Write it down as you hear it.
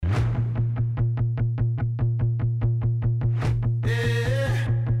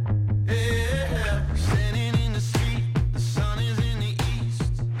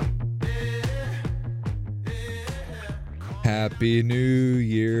Happy New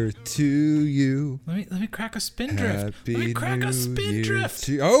Year to you. Let me crack a spin drift. Happy Let me crack a spin Year drift.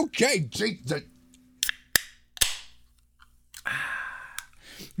 Okay, Jesus.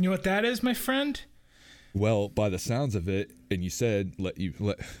 You know what that is, my friend? Well, by the sounds of it, and you said you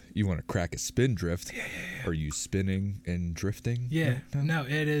want to crack a spin drift. Yeah. Are you spinning and drifting? Yeah. right now? No,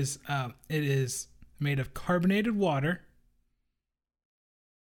 it is made of carbonated water,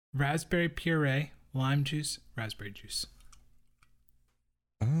 raspberry puree, lime juice, raspberry juice.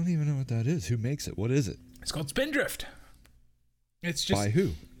 I don't even know what that is. Who makes it? What is it? It's called Spindrift. It's just By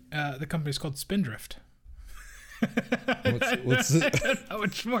who? The company's called Spindrift. What's it? I don't know how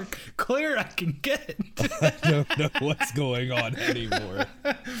much more clear I can get. I don't know what's going on anymore.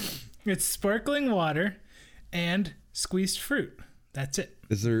 It's sparkling water and squeezed fruit. That's it.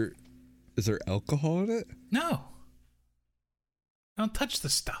 Is there alcohol in it? No. Don't touch the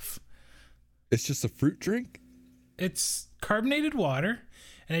stuff. It's just a fruit drink? It's carbonated water,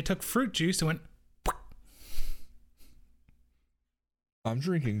 and they took fruit juice and went. I'm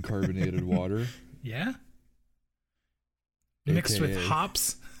drinking carbonated water. Yeah. Mixed with AKA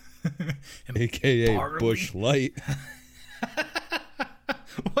hops. and AKA barley. Bush Light.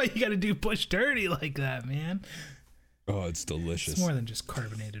 Why you gotta do Bush dirty like that, man? Oh, it's delicious. It's more than just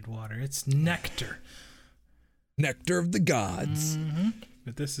carbonated water. It's nectar. Nectar of the gods. Mm-hmm.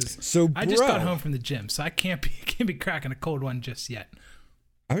 But this is So, I just bro, got home from the gym, so I can't be cracking a cold one just yet.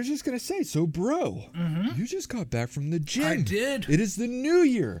 I was just going to say, you just got back from the gym. I did. It is the new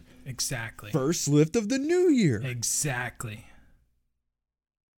year. Exactly. First lift of the new year. Exactly.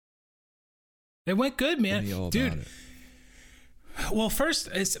 It went good, Tell man. me all Dude. about it. Well, first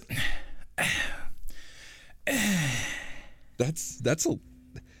it's That's a.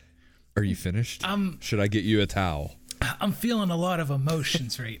 Are you finished? Should I get you a towel? I'm feeling a lot of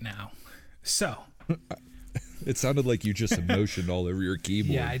emotions right now. So, It sounded like you just emotioned all over your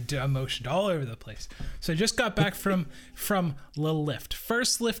keyboard. yeah, I emotioned all over the place. So I just got back from Little Lift.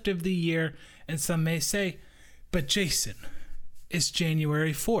 First lift of the year, and some may say, but Jason, it's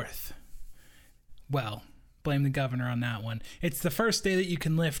January 4th. Well, blame the governor on that one. It's the first day that you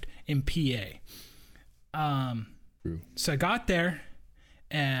can lift in PA. True. So I got there,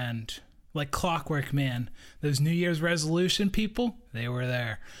 and like clockwork, man, those New Year's resolution people, they were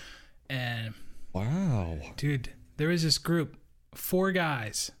there. And Wow. dude, there was this group, 4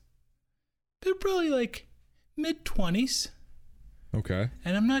 guys. They're probably like mid-20s. Okay.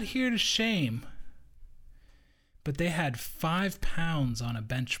 And I'm not here to shame, but they had 5 pounds on a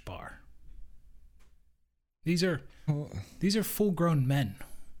bench bar. These are full-grown men.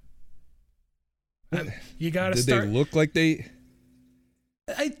 You gotta Did start. they look like they?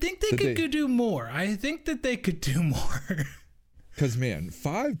 I think they could do more. I think that they could do more. Because, man,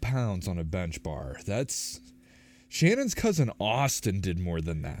 5 pounds on a bench bar, that's... Shannon's cousin Austin did more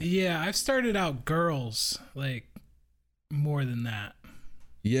than that. Yeah, I've started out girls, like, more than that.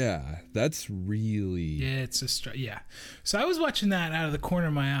 Yeah, that's really... Yeah, it's yeah. So I was watching that out of the corner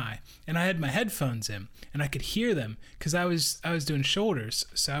of my eye, and I had my headphones in, and I could hear them, because I was doing shoulders.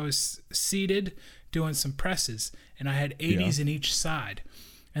 So I was seated, doing some presses, and I had 80s in each side.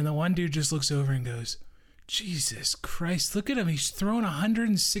 And the one dude just looks over and goes, Jesus Christ, look at him. He's throwing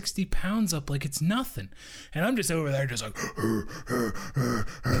 160 pounds up like it's nothing. And I'm just over there just like,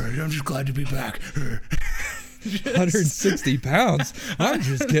 I'm just glad to be back. 160 pounds? I'm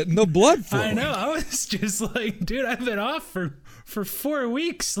just getting the blood flowing. I know. I was just like, dude, I've been off for 4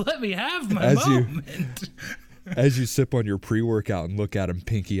 weeks. Let me have my moment. As you sip on your pre-workout and look at him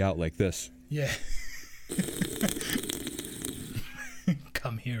pinky out like this. Yeah.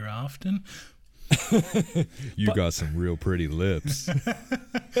 Come here often. You got some real pretty lips.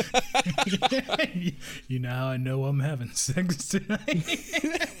 You know how I know I'm having sex tonight?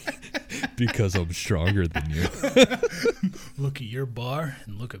 Because I'm stronger than you. Look at your bar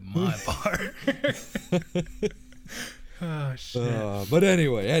and look at my bar. Oh, shit. But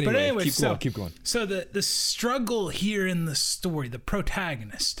anyway, keep going. So the struggle here in the story, the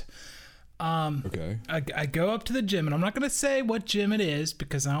protagonist. Okay. I go up to the gym, and I'm not going to say what gym it is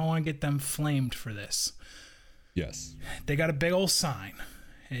because I don't want to get them flamed for this. Yes. They got a big old sign.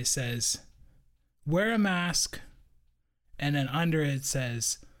 And it says, wear a mask. And then under it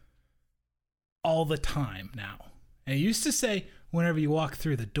says, all the time now. And it used to say, whenever you walk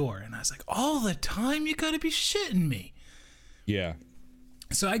through the door. And I was like, all the time? You got to be shitting me. Yeah.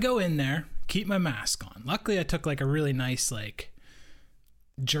 So I go in there, keep my mask on. Luckily, I took like a really nice, like,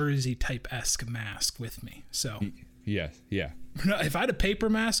 jersey type-esque mask with me. So yeah. if I had a paper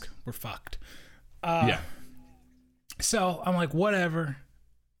mask, we're fucked. Yeah. So I'm like, whatever.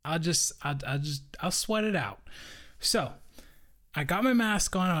 I'll sweat it out. So I got my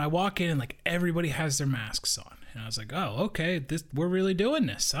mask on and I walk in and like everybody has their masks on. And I was like, oh, okay, we're really doing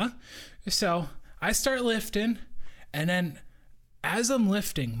this, huh? So I start lifting, and then as I'm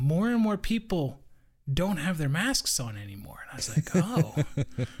lifting, more and more people don't have their masks on anymore. And I was like, oh,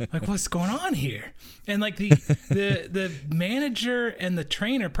 like what's going on here? And like the manager and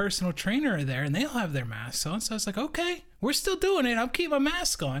the personal trainer are there, and they all have their masks on. So I was like, okay, we're still doing it. I'll keep my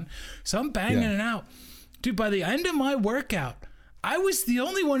mask on. So I'm banging it out. Dude, by the end of my workout, I was the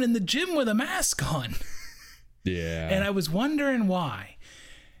only one in the gym with a mask on. Yeah. And I was wondering why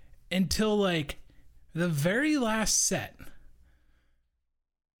until like the very last set.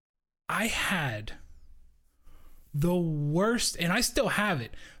 I had the worst, and I still have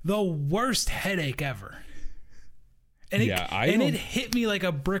it, the worst headache ever. And it hit me like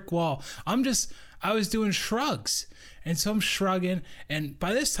a brick wall. I was doing shrugs. And so I'm shrugging. And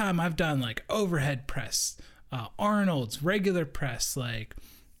by this time I've done like overhead press, Arnold's, regular press, like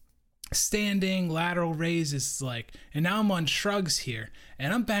standing lateral raises, like, and now I'm on shrugs here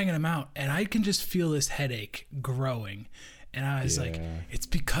and I'm banging them out and I can just feel this headache growing. And I was like, it's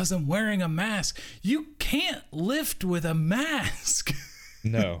because I'm wearing a mask. You can't lift with a mask.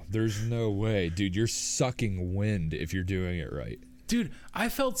 No, there's no way. Dude, you're sucking wind if you're doing it right. Dude, I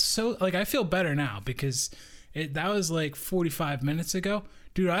felt so, like, I feel better now because that was like 45 minutes ago.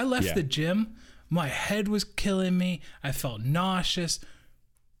 Dude, I left the gym. My head was killing me. I felt nauseous.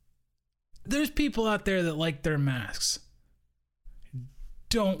 There's people out there that like their masks.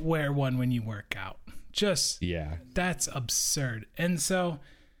 Don't wear one when you work out. That's absurd. And so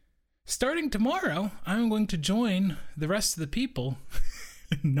starting tomorrow, I'm going to join the rest of the people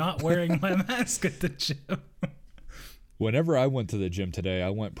not wearing my mask at the gym. Whenever I went to the gym today, I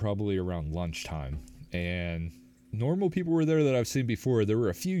went probably around lunchtime, and normal people were there that I've seen before. There were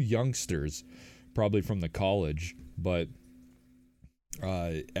a few youngsters, probably from the college, but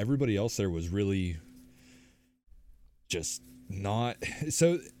everybody else there was really just not.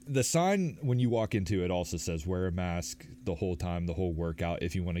 So the sign when you walk into it also says wear a mask the whole time, the whole workout.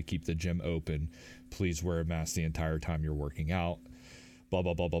 If you want to keep the gym open, please wear a mask the entire time you're working out, blah,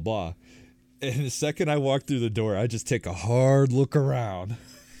 blah, blah, blah, blah. And the second I walk through the door, I just take a hard look around.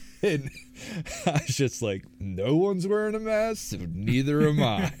 And I was just like, no one's wearing a mask, so neither am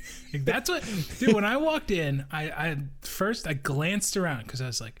I. That's what, dude, when I walked in, I glanced around because I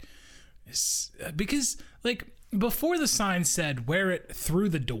was like, because like before the sign said wear it through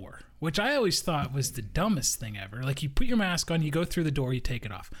the door, which I always thought was the dumbest thing ever. Like you put your mask on, you go through the door, you take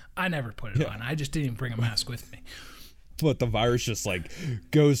it off. I never put it on. I just didn't even bring a mask with me. But the virus just like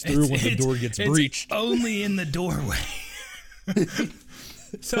goes through when the door gets breached. Only in the doorway.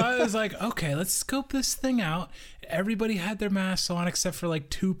 So I was like, okay, let's scope this thing out. Everybody had their masks on except for like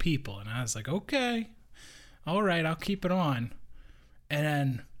 2 people. And I was like, okay, all right, I'll keep it on. And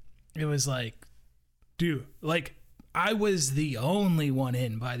then it was like, dude, like I was the only one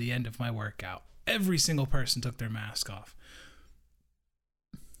in by the end of my workout. Every single person took their mask off.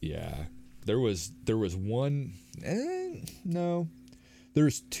 Yeah. There was one, no,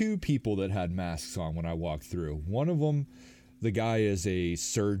 there's 2 people that had masks on when I walked through. One of them, the guy is a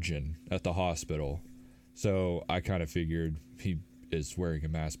surgeon at the hospital. So I kind of figured he is wearing a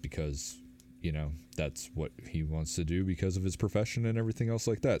mask because, you know, that's what he wants to do because of his profession and everything else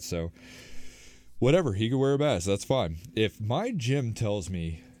like that. So whatever, he could wear a mask. That's fine. If my gym tells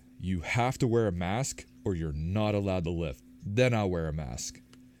me you have to wear a mask or you're not allowed to lift, then I'll wear a mask.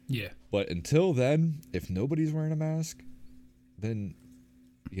 Yeah. But until then, if nobody's wearing a mask, then,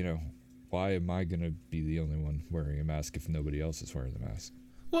 you know, why am I going to be the only one wearing a mask if nobody else is wearing the mask?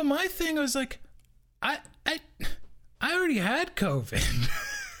 Well, my thing was like, I already had COVID.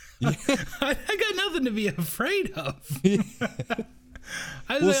 I got nothing to be afraid of.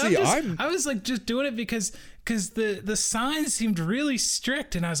 I was like just doing it because the signs seemed really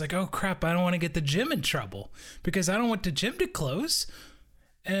strict, and I was like, oh crap, I don't want to get the gym in trouble because I don't want the gym to close.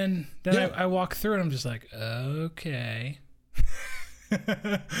 And then I walk through and I'm just like, okay.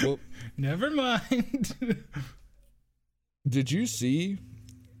 Well, never mind. Did you see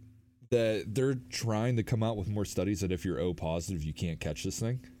that they're trying to come out with more studies that if you're O positive, you can't catch this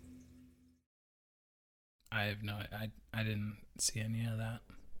thing? I have I didn't see any of that.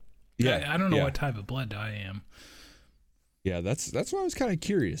 Yeah. I don't know what type of blood I am. Yeah, that's why I was kind of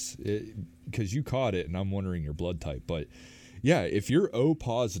curious because you caught it and I'm wondering your blood type. But yeah, if you're O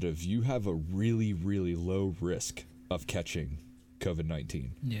positive, you have a really, really low risk of catching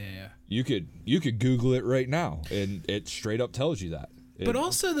COVID-19. Yeah. You could Google it right now and it straight up tells you that. But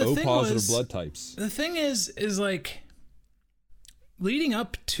also the thing O-positive was, blood types. The thing is like leading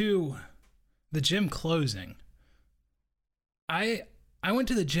up to the gym closing, I went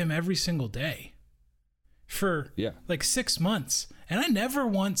to the gym every single day for like 6 months, and I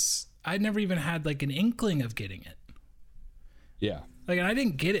never even had like an inkling of getting it. Yeah. Like, and I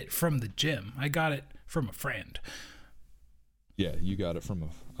didn't get it from the gym. I got it from a friend. Yeah, you got it from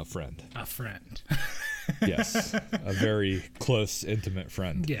a friend. A friend. Yes, a very close, intimate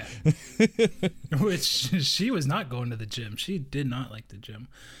friend. Yeah. Which she was not going to the gym. She did not like the gym.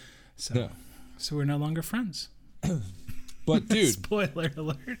 So we're no longer friends. But dude, spoiler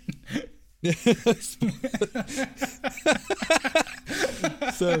alert.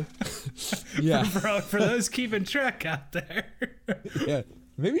 So yeah, for those keeping track out there. Yeah,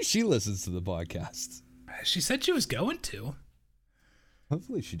 maybe she listens to the podcast. She said she was going to.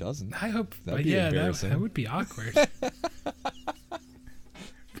 Hopefully she doesn't. I hope. That'd be embarrassing. That would be awkward.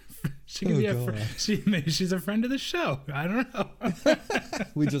 She could be maybe she's a friend of the show. I don't know.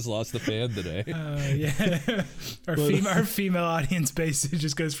 We just lost the fan today. Yeah. Our female audience base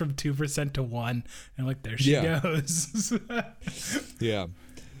just goes from 2% to 1%, and like there she goes. Yeah.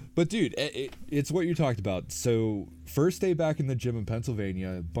 But dude, it's what you talked about. So first day back in the gym in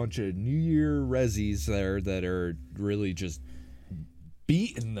Pennsylvania, a bunch of New Year resis there that are really just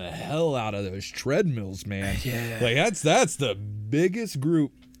beating the hell out of those treadmills, man. Yeah. Like that's the biggest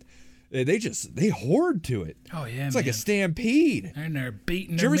group. They hoard to it. Oh yeah, it's like a stampede. And they're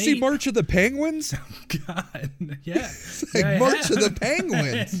beating. Did you ever see March of the Penguins? Oh God, yeah. It's like March of the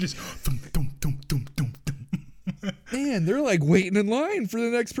Penguins. Just thum, thum, thum, thum, thum, thum. Man, they're like waiting in line for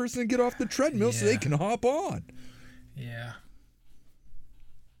the next person to get off the treadmill so they can hop on. Yeah.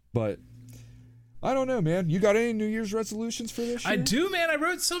 But I don't know, man. You got any New Year's resolutions for this year? I do, man. I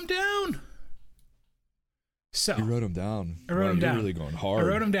wrote some down. So you wrote them down. I wrote them down. You're really going hard. I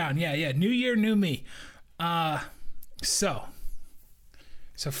wrote them down. Yeah. New year, new me. So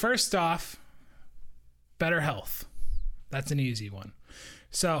first off, better health. That's an easy one.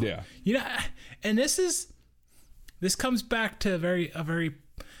 So and this comes back to a very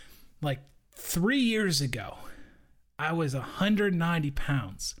like 3 years ago. I was 190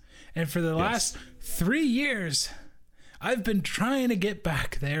 pounds, and for the last 3 years, I've been trying to get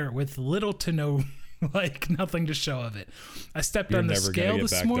back there with little to no. Like nothing to show of it. I stepped on the scale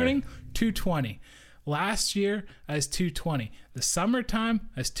this morning, 220. Last year, I was 220. The summertime,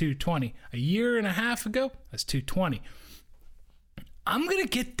 I was 220. A year and a half ago, I was 220. I'm going to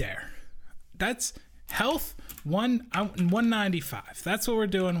get there. That's health, 195. That's what we're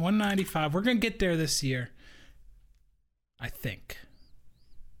doing, 195. We're going to get there this year, I think.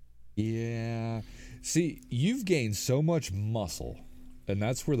 Yeah. See, you've gained so much muscle. And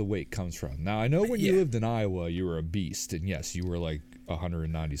that's where the weight comes from. Now, I know when you lived in Iowa, you were a beast. And yes, you were like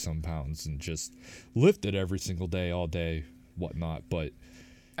 190 some pounds and just lifted every single day, all day, whatnot. But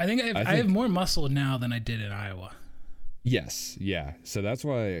I think I have more muscle now than I did in Iowa. Yes. Yeah. So that's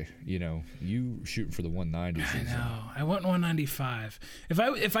why, you shooting for the 190s. I know. I want 195. If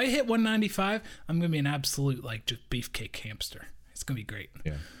I hit 195, I'm going to be an absolute like just beefcake hamster. It's going to be great.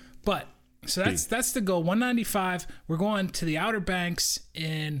 Yeah. But so that's the goal. 195. We're going to the Outer Banks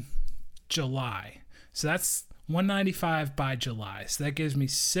in July. So that's 195 by July. So that gives me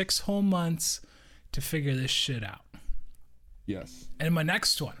 6 whole months to figure this shit out. Yes. And my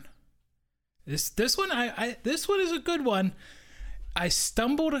next one. This one this one is a good one. I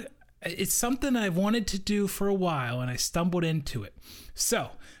stumbled. It's something I've wanted to do for a while, and I stumbled into it.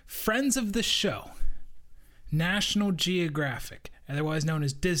 So, friends of the show, National Geographic, otherwise known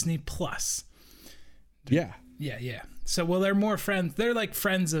as Disney Plus. Yeah. Yeah. So, well, they're more friends. They're like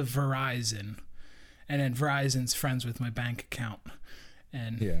friends of Verizon. And then Verizon's friends with my bank account.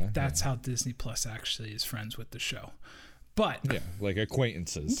 And that's how Disney Plus actually is friends with the show. But like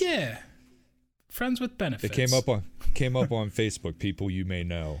acquaintances. Yeah. Friends with benefits. It came up on Facebook, people you may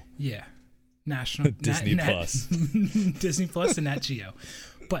know. Yeah. National Disney Plus. Disney Plus and Nat Geo.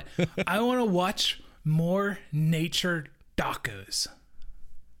 But I want to watch more nature docos.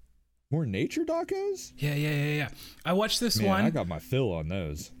 More nature docos? Yeah. I watched this one. I got my fill on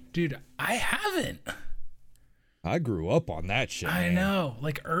those. Dude, I haven't. I grew up on that shit. I know.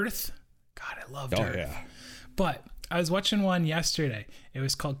 Like Earth. God, I loved Earth. Yeah. But I was watching one yesterday. It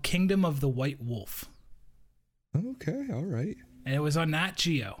was called Kingdom of the White Wolf. Okay, all right. And it was on Nat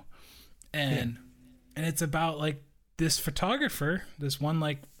Geo. And it's about like this photographer, this one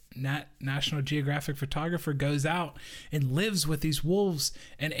like National Geographic photographer goes out and lives with these wolves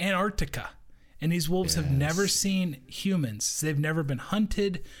in Antarctica. And these wolves have never seen humans. They've never been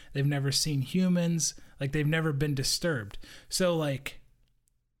hunted. They've never seen humans. Like they've never been disturbed. So like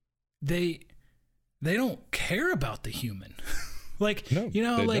they don't care about the human. Like, no,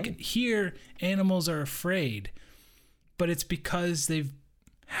 like don't. here animals are afraid. but it's because they've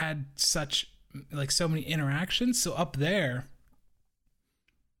had such like so many interactions. So up there,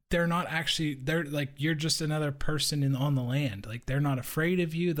 they're not actually, they're like, you're just another person on the land. Like they're not afraid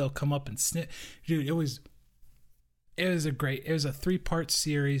of you. They'll come up and sniff. Dude, it was a 3-part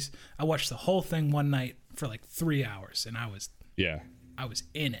series. I watched the whole thing one night for like 3 hours, and I was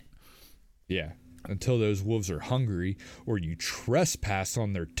in it. Yeah. Until those wolves are hungry, or you trespass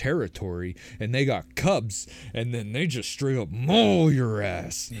on their territory and they got cubs, and then they just straight up maul your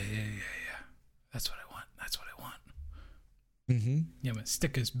ass. Yeah. That's what I want. Mm-hmm. Yeah, I'm gonna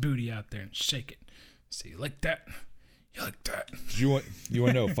stick his booty out there and shake it. So you like that? You like that? You want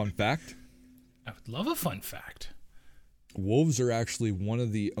to know a fun fact? I would love a fun fact. Wolves are actually one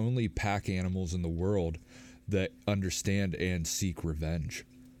of the only pack animals in the world that understand and seek revenge.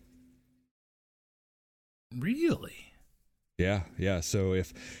 Really? Yeah. So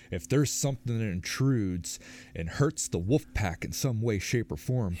if there's something that intrudes and hurts the wolf pack in some way, shape, or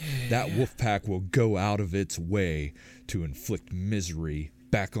form, that wolf pack will go out of its way to inflict misery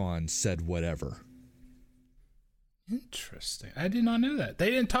back on said whatever. Interesting. I did not know that. They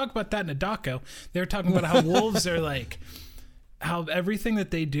didn't talk about that in a doco. They were talking about how wolves are like, how everything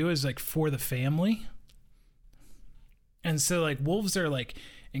that they do is like for the family. And so like wolves are like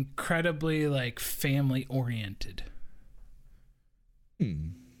incredibly like family oriented.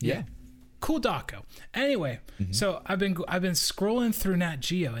 Yeah. Cool doco. Anyway, so I've been scrolling through Nat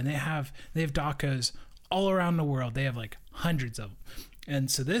Geo, and they have docos all around the world. They have like hundreds of them.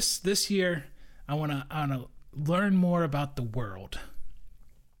 And so this year I want to learn more about the world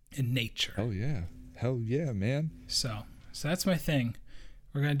and nature. Hell yeah, man. So that's my thing.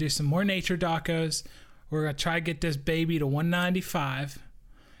 We're going to do some more nature docos. We're going to try to get this baby to 195.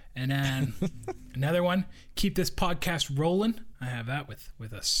 And then another one, keep this podcast rolling. I have that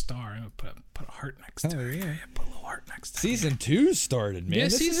with a star. I'm going to put a heart next to it. Yeah. Put a little heart next to it. Season 2 started, man. Yeah,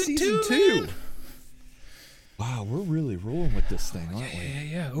 this season is two. Man. Wow, we're really rolling with this thing, aren't we?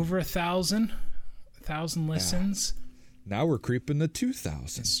 Yeah. Over 1,000 listens. Now we're creeping to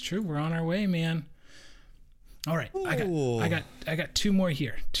 2,000. It's true. We're on our way, man. All right. I got two more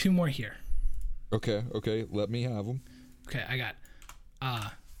here. Okay. Let me have them. Okay. I got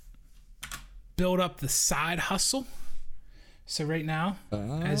build up the side hustle. So right now,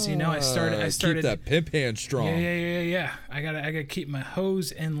 as you know, I started keep that pimp hand strong. Yeah. I gotta keep my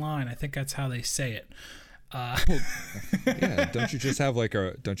hose in line. I think that's how they say it. Yeah. Don't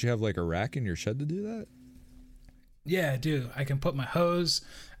you have like a rack in your shed to do that? Yeah, I do. I can put my hose.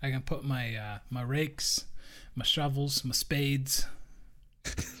 I can put my my rakes, my shovels, my spades.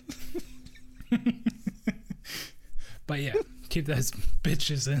 But yeah, keep those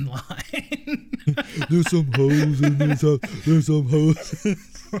bitches in line. There's some hoes in this house. There's some hoes.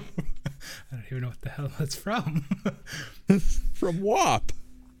 I don't even know what the hell that's from. From WAP.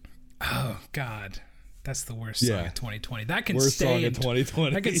 Oh God, that's the worst song of 2020. That can worst stay song in of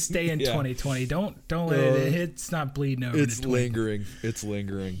 2020. That can stay in 2020. Don't let it. It's not bleeding over. It's lingering. It's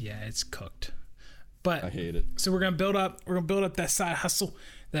lingering. Yeah, it's cooked. But I hate it. So we're gonna build up that side hustle,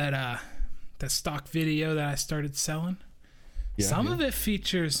 that stock video that I started selling. Yeah, Some of it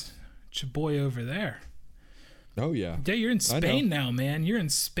features your boy over there. Oh yeah. Yeah, you're in Spain now, man. You're in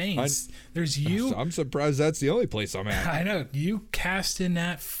Spain. There's you. I'm surprised that's the only place I'm at. I know. You casting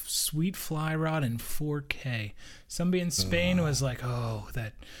that sweet fly rod in 4K. Somebody in Spain was like, "Oh,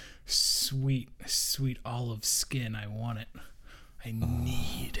 that sweet olive skin. I want it. I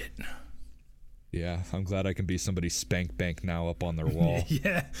need it." Yeah, I'm glad I can be somebody's spank bank now up on their wall.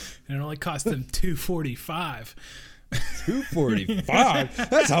 Yeah, and it only cost them $245. $245?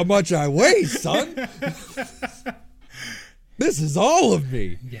 That's how much I weigh, son. This is all of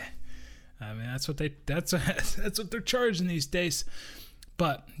me. Yeah, I mean that's what they're charging these days.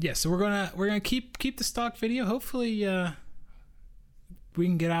 But yeah, so we're gonna keep the stock video. Hopefully, we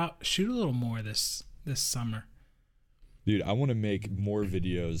can get out, shoot a little more this summer. Dude, I want to make more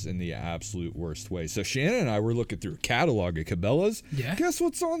videos in the absolute worst way. So Shannon and I were looking through a catalog of Cabela's. Yeah. Guess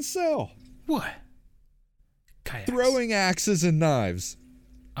what's on sale? What? Kayaks. Throwing axes and knives.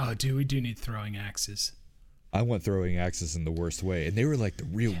 Oh, dude, we do need throwing axes. I want throwing axes in the worst way. And they were like the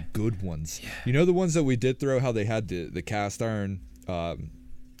real good ones. Yeah. You know the ones that we did throw, how they had the cast iron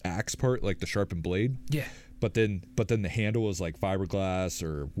axe part, like the sharpened blade? Yeah. But then the handle is like fiberglass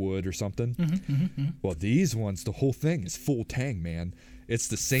or wood or something. Mm-hmm. Well, these ones, the whole thing is full tang, man. It's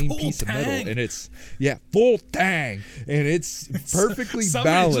the same full piece tang. of metal, and it's full tang, and it's perfectly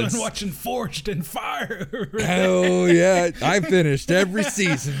Somebody's balanced. Been watching Forged in Fire. Hell yeah! I finished every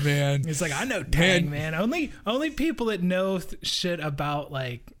season, man. It's like I know tang, man. Only people that know shit about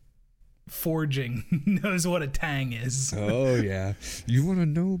like forging knows what a tang is. Oh yeah, you want to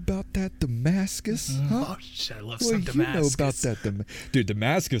know about that Damascus? Huh? Oh shit, I love some Damascus. You know about that, dude.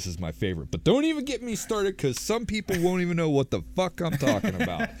 Damascus is my favorite, but don't even get me started because some people won't even know what the fuck I'm talking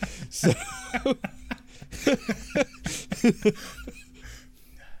about. So,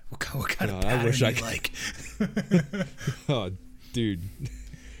 what kind of pattern do you like? Oh, dude,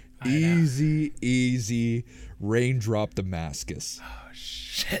 easy raindrop Damascus. Oh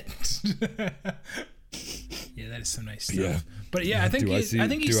shit. Yeah, that is some nice stuff. Yeah. But yeah, I think do I I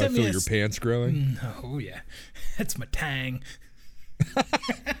think you feel sent me your pants growing? Oh yeah, that's my tang.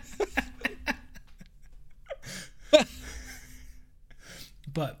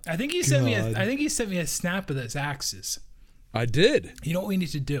 But I think you sent me. I think you sent me a snap of those axes. I did. You know what we need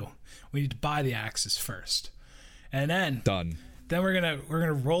to do? We need to buy the axes first, and then Done. Then we're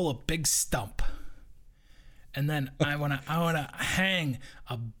gonna roll a big stump, and then I wanna hang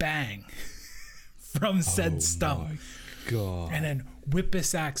a bang from said stump. My God. And then whip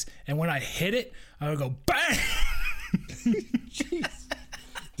this axe, and when I hit it, I'll go bang. Jeez.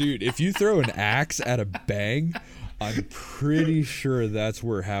 Dude, if you throw an axe at a bang, I'm pretty sure that's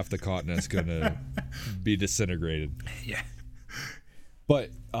where half the continent's gonna be disintegrated. Yeah.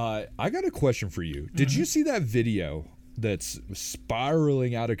 But I got a question for you. Did you see that video that's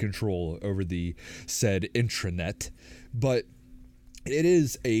spiraling out of control over the said intranet? But it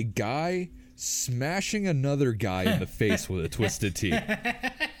is a guy smashing another guy in the face with a Twisted Tea.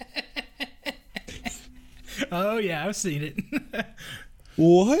 Oh yeah, I've seen it.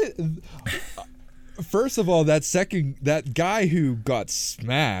 What? First of all, that guy who got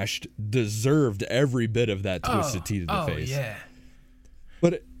smashed deserved every bit of that Twisted Tea to the face. Oh yeah.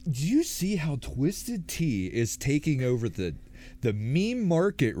 But do you see how Twisted Tea is taking over the meme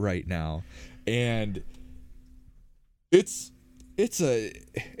market right now? And it's the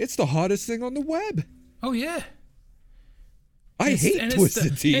hottest thing on the web. Oh yeah. I hate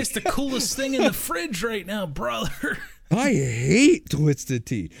Twisted Tea. It's the coolest thing in the fridge right now, brother. I hate Twisted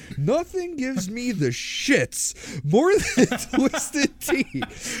Tea. Nothing gives me the shits more than Twisted Tea.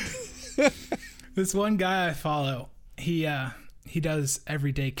 This one guy I follow, he does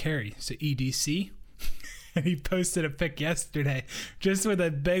everyday carry, so EDC. And he posted a pic yesterday just with a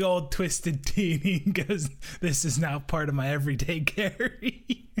big old Twisted Tea, and he goes, "This is now part of my everyday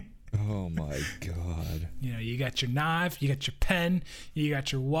carry." Oh my God. You know, you got your knife, you got your pen, you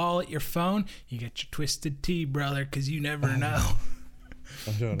got your wallet, your phone, you got your Twisted Tea, brother, because you never know.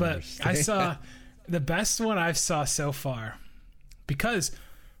 I don't But understand. I saw the best one I've saw so far, because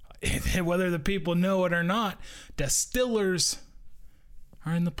whether the people know it or not, the Stillers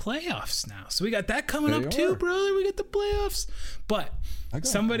are in the playoffs now. So we got that coming up too, brother. We got the playoffs. But I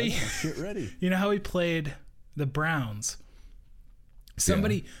got shit ready. You know how he played the Browns?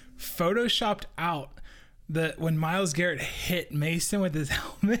 Somebody photoshopped out when Myles Garrett hit Mason with his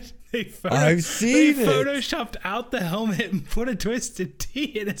helmet. I've seen it. They photoshopped out the helmet and put a Twisted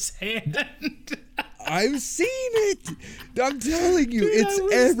Tea in his hand. I've seen it. I'm telling you, Dude, it's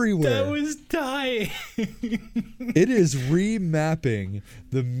everywhere. That was dying. It is remapping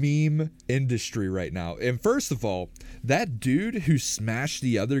the meme industry right now. And first of all, that dude who smashed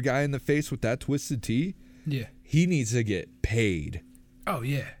the other guy in the face with that Twisted Tea, Yeah. he needs to get paid. Oh,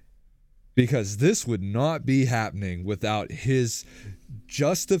 yeah. Because this would not be happening without his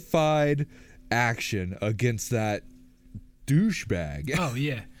justified action against that douchebag. Oh,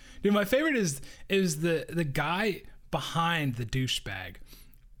 yeah. Dude, my favorite is the guy behind the douchebag.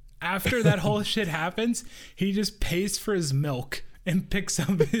 After that whole shit happens, he just pays for his milk and picks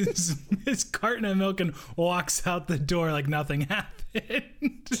up his carton of milk and walks out the door like nothing happened.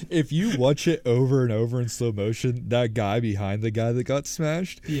 If you watch it over and over in slow motion, that guy behind the guy that got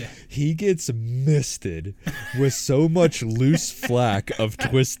smashed, he gets misted with so much loose flack of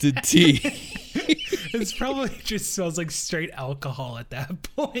Twisted Tea. It's probably just smells like straight alcohol at that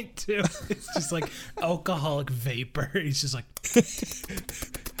point too. It's just like alcoholic vapor. He's just like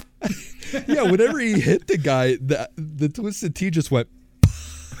yeah, whenever he hit the guy, the Twisted Tea just went.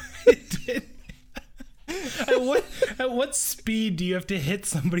 It did. At what speed do you have to hit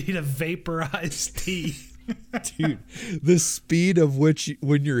somebody to vaporize tea? Dude, the speed of which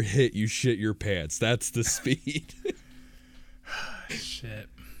when you're hit, you shit your pants. That's the speed. Shit.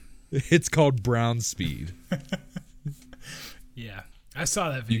 It's called brown speed. Yeah, I saw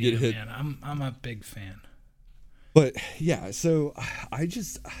that video. You get hit. Man, I'm a big fan. But yeah, so I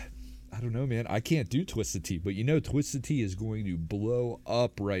don't know, man. I can't do Twisted Tea, but you know, Twisted Tea is going to blow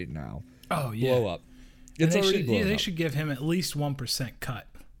up right now. Oh yeah, blow up. It's already blown up. They should give him at least 1% cut.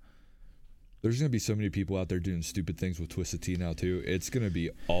 There's going to be so many people out there doing stupid things with Twisted Tea now, too. It's going to be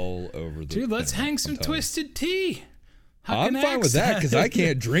all over the Dude, let's hang some Twisted Tea. I'm fine with that because I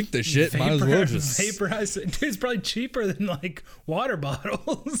can't drink the shit. Might as well just vaporize it. Dude, it's probably cheaper than like water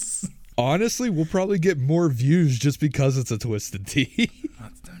bottles. Honestly, we'll probably get more views just because it's a Twisted Tea.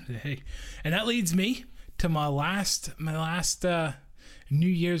 Hey, and that leads me to my last New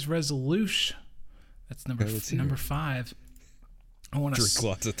Year's resolution. That's number 5. I want to drink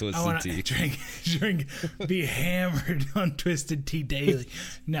lots of Twisted Tea. Drink, be hammered on Twisted Tea daily.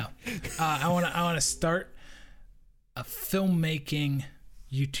 No, I want to start a filmmaking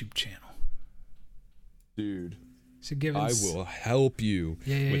YouTube channel. Dude, so give us, I will help you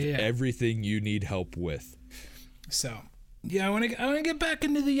with everything you need help with. So, I want to get back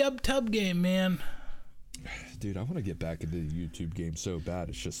into the tub game, man. Dude, I want to get back into the YouTube game so bad.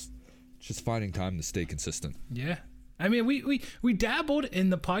 It's just finding time to stay consistent. Yeah. I mean, we dabbled in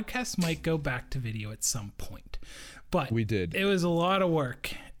the podcast, might go back to video at some point. But we did. It was a lot of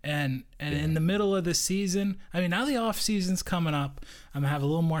work. And in the middle of the season, I mean, now the off season's coming up. I'm gonna have a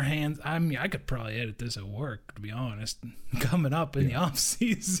little more hands. I mean, I could probably edit this at work, to be honest. Coming up in the off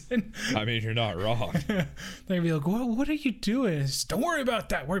season. I mean, you're not wrong. They'd be like, "Well, what are you doing?" Just, don't worry about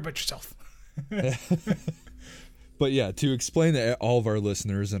that. Worry about yourself. But yeah, to explain to all of our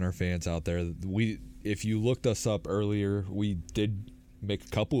listeners and our fans out there, if you looked us up earlier, we did make a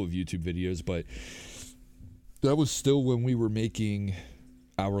couple of YouTube videos, but that was still when we were making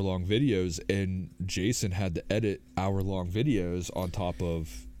hour-long videos, and Jason had to edit hour-long videos on top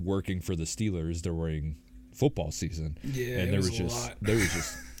of working for the Steelers during football season. Yeah, and there's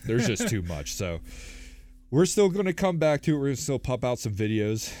just too much. So we're still going to come back to it. We're going to still pop out some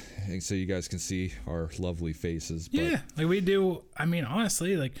videos so you guys can see our lovely faces. But yeah, like we do. I mean,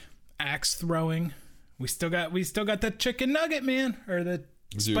 honestly, like axe throwing. We still got that chicken nugget, man, or the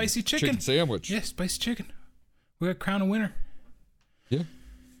spicy chicken sandwich. Yeah, spicy chicken. We got crown a winner. Yeah,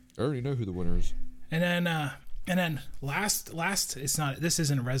 I already know who the winner is. And then last. It's not. This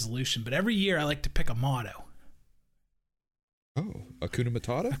isn't a resolution, but every year I like to pick a motto. Oh, Hakuna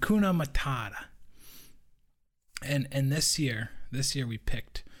Matata. Hakuna Matata. And this year we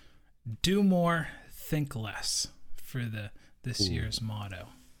picked do more, think less for this year's motto.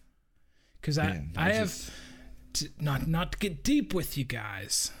 Because I have not to get deep with you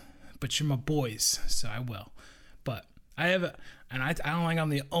guys, but you're my boys, so I will. But I have and I don't think I'm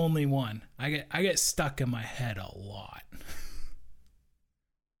the only one. I get stuck in my head a lot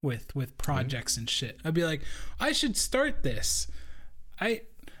with projects and shit. I'd be like, I should start this. I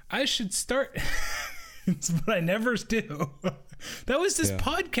should start. But I never do. That was this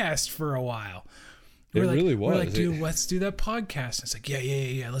podcast for a while. Really was. We're like, dude, let's do that podcast. And it's like,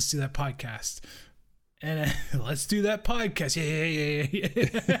 yeah, let's do that podcast. And let's do that podcast.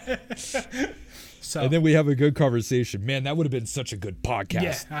 Yeah. So, and then we have a good conversation. Man, that would have been such a good podcast.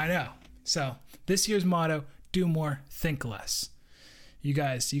 Yeah, I know. So this year's motto: do more, think less. You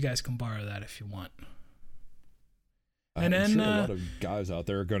guys can borrow that if you want. And I'm sure a lot of guys out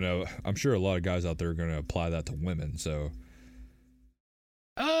there are gonna apply that to women. So,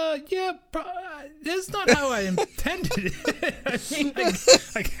 yeah, that's not how I intended it. I mean,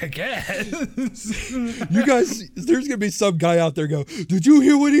 I guess. You guys, there's gonna be some guy out there go, "Did you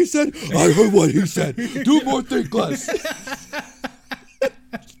hear what he said? I heard what he said. Do more, think less."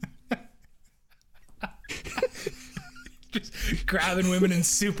 Just grabbing women in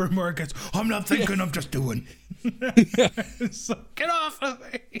supermarkets. I'm not thinking, I'm just doing. So get off of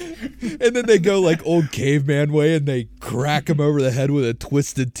me. And then they go like old caveman way and they crack him over the head with a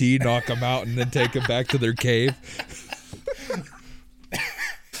Twisted Tea, knock him out, and then take him back to their cave.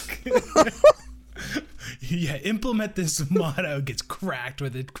 Yeah, implement this motto, gets cracked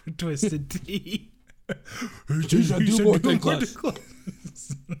with a Twisted Tea. He said, do more, think less.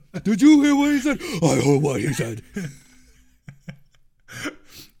 Did you hear what he said? I heard what he said.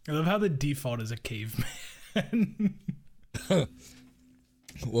 I love how the default is a caveman.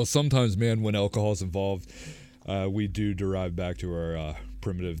 Well, sometimes, man, when alcohol is involved, we do derive back to our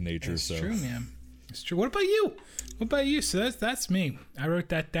primitive nature. It's true, man. It's true. What about you? So that's me. I wrote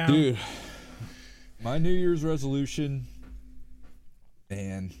that down. Dude, my New Year's resolution,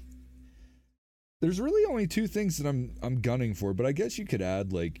 man, there's really only 2 things that I'm gunning for, but I guess you could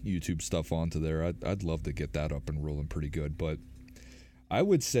add like YouTube stuff onto there. I'd love to get that up and rolling pretty good, but I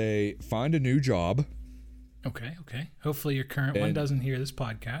would say find a new job. Okay. Hopefully your current one doesn't hear this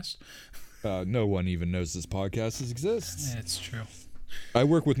podcast. No one even knows this podcast exists. Yeah, it's true. I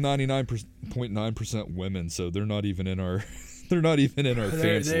work with 99.9% women, so they're not even in our fan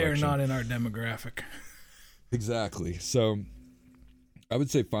selection. They are not in our demographic. Exactly. So I would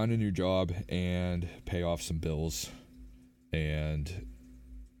say find a new job and pay off some bills, and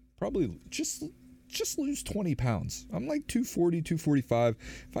probably just lose 20 pounds. I'm like 240, 245.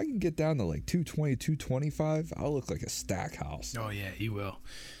 If I can get down to like 220, 225, I'll look like a stack house. Oh yeah, you will.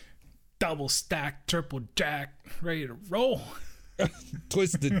 Double stack, triple jack, ready to roll.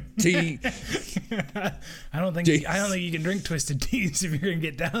 Twisted tea. I don't think you can drink twisted teas if you're gonna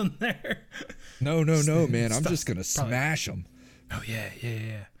get down there. No, man. I'm just gonna smash them. Oh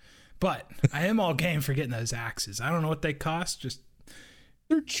yeah. But I am all game for getting those axes. I don't know what they cost. Just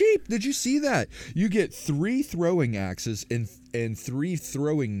they're cheap. Did you see that? You get 3 throwing axes and 3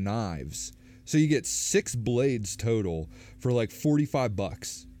 throwing knives. So you get 6 blades total for like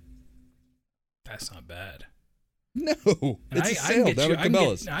 $45. That's not bad. No, it's a sale down at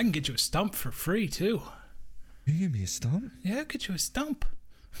Cabela's. I can get you a stump for free too. You give me a stump? Yeah, I'll get you a stump.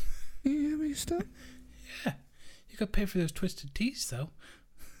 You give me a stump? Yeah. You gotta pay for those twisted teas though.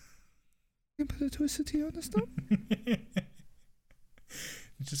 You can put a twisted tea on the stump?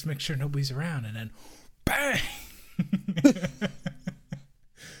 Just make sure nobody's around and then bang!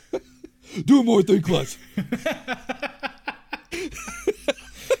 Do more, think less.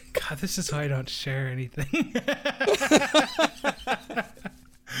 God, this is why I don't share anything.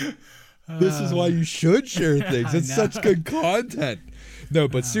 This is why you should share things. It's such good content. No,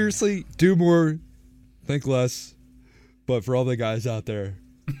 but seriously, do more, think less. But for all the guys out there,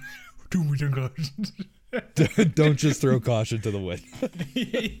 do more, think less. Don't just throw caution to the wind.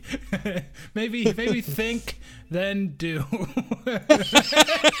 maybe think, then do.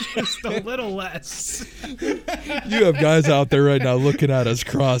 Just a little less. You have guys out there right now looking at us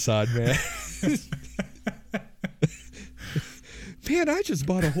cross-eyed, man. Man, I just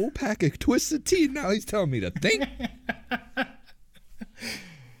bought a whole pack of Twisted Tea. Now he's telling me to think.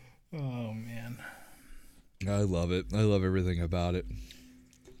 Oh, man. I love it. I love everything about it.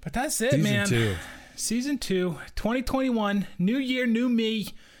 But that's it, man. Season 2, 2021, new year, new me,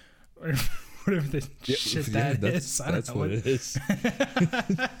 or whatever the shit that is. That's what it is.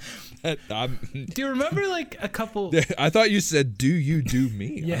 Do you remember like a couple? I thought you said, "Do you do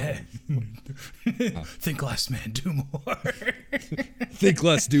me?" Yeah. Think less, man. Do more. Think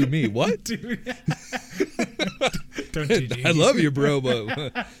less, do me. What? Don't do me. I love you, bro,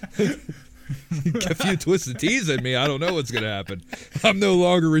 but a few Twisted Teas in me, I don't know what's going to happen. I'm no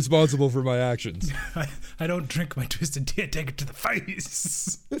longer responsible for my actions. I don't drink my Twisted Tea. I take it to the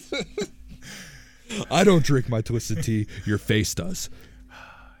face. I don't drink my Twisted Tea. Your face does.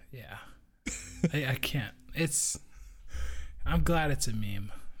 Yeah. I can't. I'm glad it's a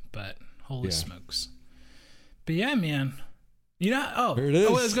meme, but holy smokes. But yeah, man. You know, there it is.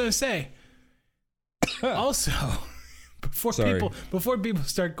 What I was going to say. Also, before people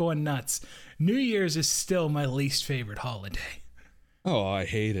start going nuts, New Year's is still my least favorite holiday. Oh, I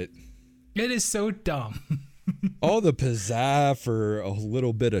hate it. It is so dumb. All the pizzazz for a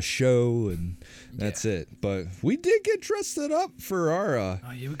little bit of show, and that's it. But we did get dressed up for our... oh,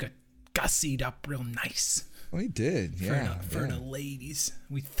 yeah, we got gussied up real nice. We did, yeah. For the ladies.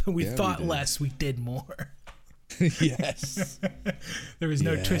 We thought less, we did more. Yes. There was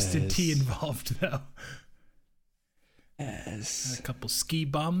no Twisted Tea involved, though. Yes. A couple ski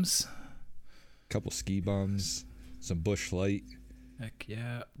bums. Some Busch Light. Heck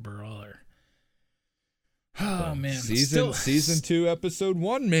yeah, brother. Oh, man. Season 2, episode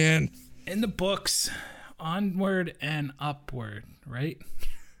 1, man. In the books. Onward and upward, right?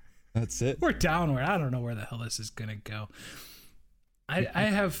 That's it. We're downward. I don't know where the hell this is going to go. I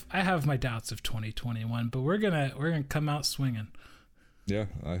have my doubts of 2021, but we're gonna come out swinging. Yeah,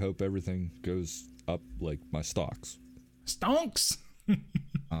 I hope everything goes up like my stocks. Stonks.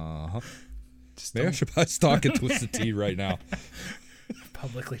 Maybe I should buy stock in Twisted Tea right now.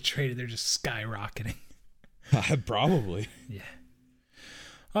 Publicly traded, they're just skyrocketing. Probably. Yeah.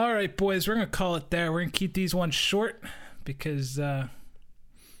 All right, boys, we're gonna call it there. We're gonna keep these ones short because I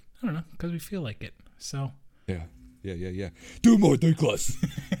don't know, because we feel like it. So. Yeah. Do more, think less.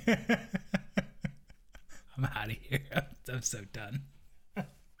 I'm out of here. I'm so done.